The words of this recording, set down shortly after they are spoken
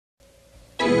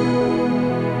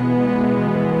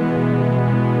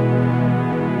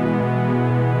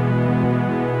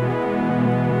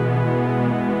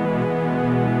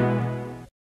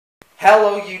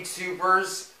Hello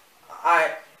YouTubers,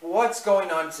 what's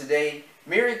going on today?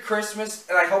 Merry Christmas,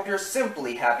 and I hope you're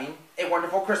simply having a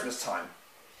wonderful Christmas time.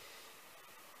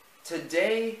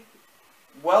 Today,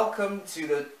 welcome to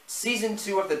the Season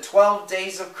 2 of the 12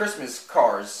 Days of Christmas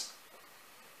Cars.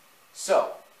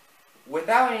 So,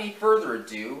 without any further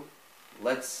ado,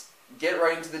 let's get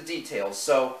right into the details.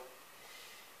 So,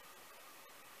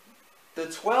 the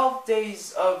 12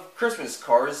 Days of Christmas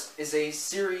Cars is a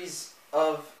series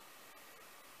of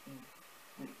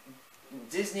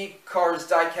Disney Cars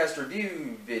diecast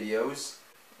review videos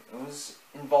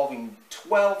involving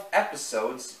 12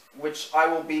 episodes, which I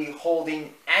will be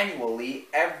holding annually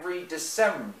every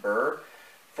December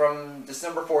from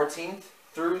December 14th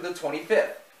through the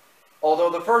 25th. Although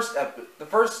the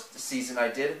first season I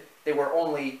did, they were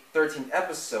only 13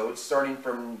 episodes starting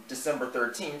from December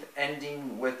 13th,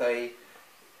 ending with a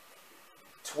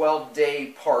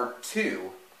 12-day part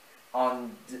 2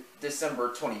 on December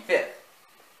 25th.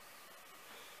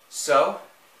 So,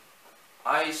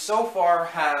 I so far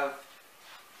have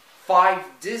 5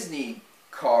 Disney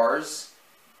cars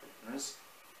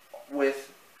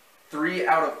with 3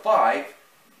 out of 5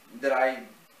 that I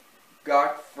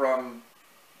got from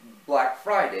Black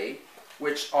Friday,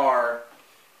 which are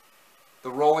the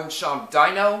Roland Champ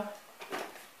Dino,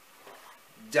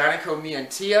 Danico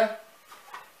Miantia,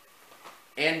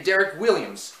 and Derek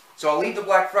Williams. So I'll leave the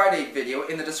Black Friday video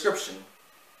in the description.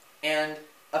 And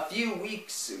a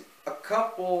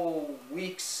couple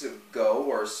weeks ago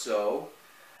or so,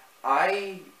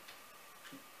 I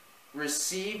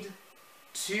received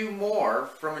 2 more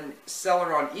from a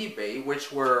seller on eBay,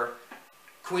 which were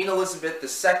Queen Elizabeth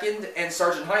II and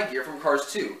Sergeant High Gear from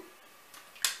Cars 2.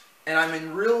 And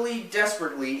I'm really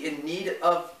desperately in need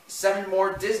of 7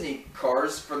 more Disney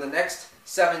cars for the next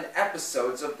 7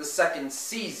 episodes of the 2nd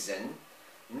season,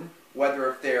 whether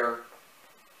if they're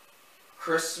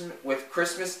with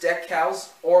Christmas decals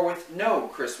or with no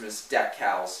Christmas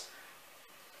decals.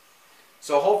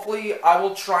 So hopefully I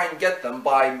will try and get them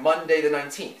by Monday the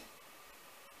 19th.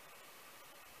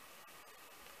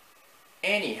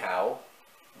 Anyhow,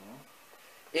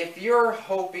 if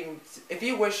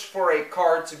you wish for a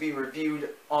car to be reviewed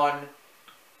on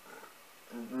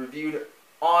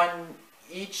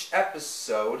each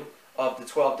episode of the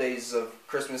 12 Days of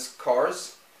Christmas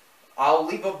Cars, I'll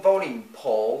leave a voting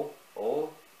poll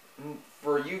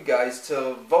for you guys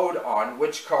to vote on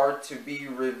which car to be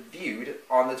reviewed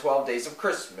on the 12 Days of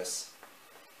Christmas.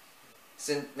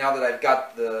 Now that I've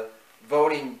got the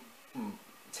voting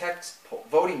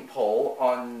poll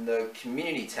on the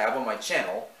community tab on my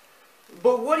channel,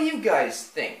 but what do you guys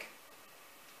think?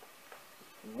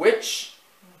 Which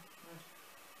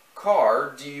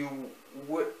car do you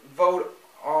vote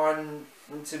on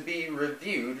to be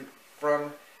reviewed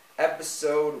from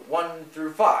episode 1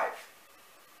 through 5?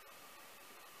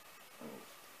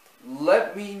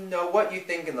 Let me know what you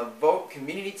think in the vote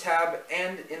community tab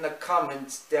and in the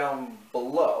comments down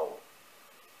below.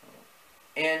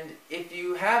 And if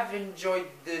you have enjoyed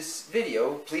this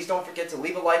video, please don't forget to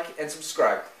leave a like and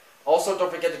subscribe. Also,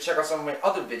 don't forget to check out some of my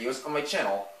other videos on my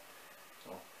channel.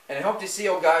 And I hope to see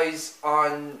you guys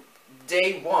on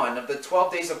day 1 of the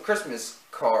 12 Days of Christmas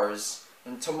Cars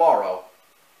tomorrow.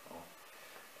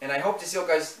 And I hope to see you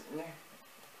guys.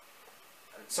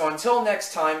 So until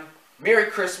next time,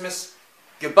 Merry Christmas.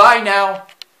 Goodbye now.